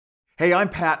Hey, I'm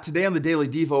Pat. Today on the Daily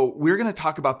Devo, we're going to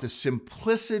talk about the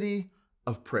simplicity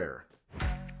of prayer.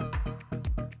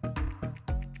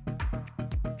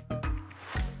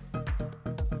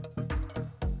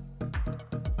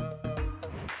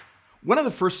 One of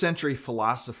the first century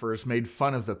philosophers made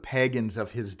fun of the pagans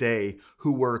of his day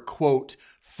who were, quote,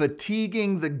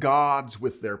 fatiguing the gods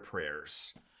with their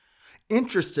prayers.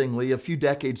 Interestingly, a few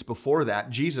decades before that,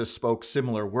 Jesus spoke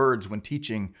similar words when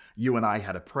teaching you and I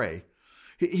how to pray.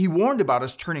 He warned about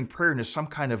us turning prayer into some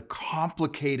kind of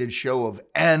complicated show of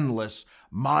endless,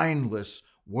 mindless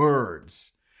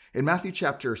words. In Matthew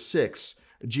chapter 6,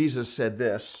 Jesus said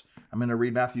this. I'm going to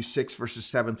read Matthew 6, verses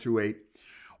 7 through 8.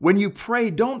 When you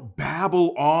pray, don't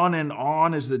babble on and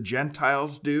on as the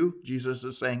Gentiles do. Jesus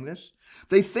is saying this.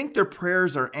 They think their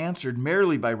prayers are answered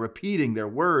merely by repeating their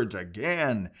words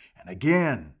again and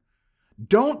again.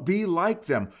 Don't be like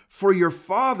them, for your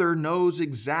Father knows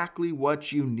exactly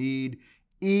what you need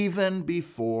even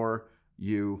before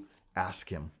you ask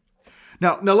him.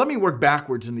 Now let me work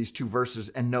backwards in these two verses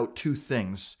and note two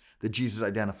things that Jesus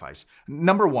identifies.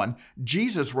 Number one,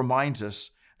 Jesus reminds us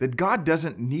that God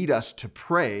doesn't need us to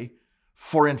pray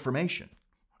for information.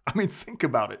 I mean, think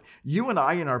about it. You and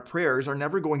I in our prayers are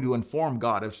never going to inform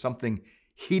God of something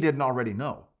he didn't already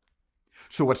know.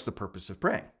 So what's the purpose of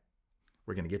praying?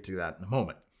 We're going to get to that in a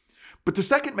moment. But the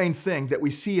second main thing that we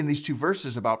see in these two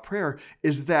verses about prayer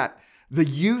is that the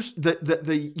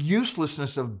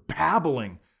uselessness of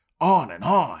babbling on and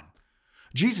on.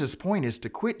 Jesus' point is to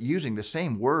quit using the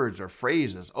same words or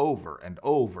phrases over and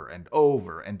over and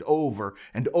over and over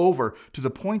and over to the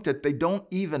point that they don't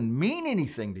even mean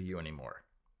anything to you anymore.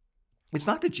 It's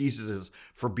not that Jesus is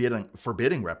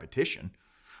forbidding repetition.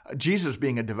 Jesus,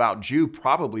 being a devout Jew,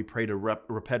 probably prayed a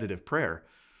repetitive prayer.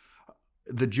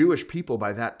 The Jewish people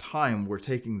by that time were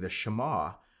taking the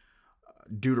Shema,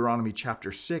 Deuteronomy chapter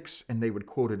 6, and they would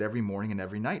quote it every morning and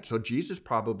every night. So Jesus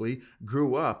probably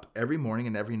grew up every morning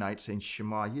and every night saying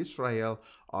Shema Yisrael,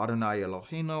 Adonai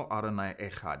Eloheinu, Adonai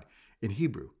Echad. In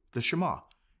Hebrew, the Shema.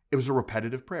 It was a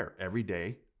repetitive prayer every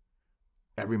day,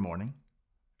 every morning,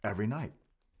 every night.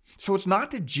 So it's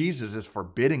not that Jesus is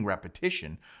forbidding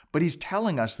repetition, but he's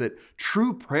telling us that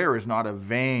true prayer is not a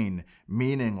vain,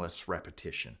 meaningless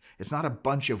repetition. It's not a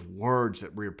bunch of words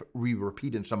that we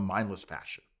repeat in some mindless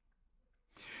fashion.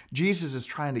 Jesus is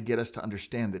trying to get us to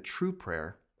understand that true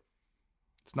prayer,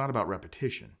 it's not about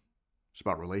repetition. It's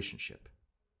about relationship.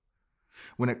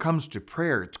 When it comes to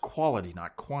prayer, it's quality,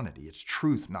 not quantity. It's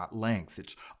truth, not length.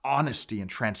 It's honesty and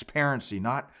transparency,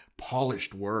 not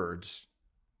polished words.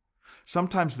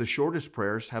 Sometimes the shortest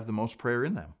prayers have the most prayer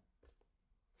in them.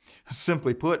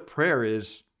 Simply put, prayer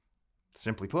is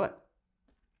simply put.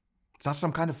 It's not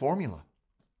some kind of formula.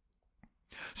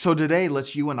 So today,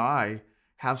 let's you and I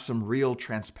have some real,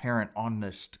 transparent,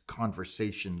 honest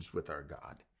conversations with our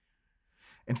God.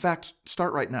 In fact,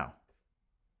 start right now.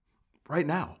 Right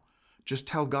now. Just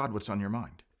tell God what's on your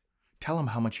mind. Tell him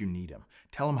how much you need him.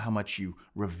 Tell him how much you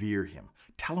revere him.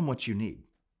 Tell him what you need.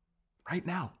 Right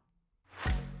now.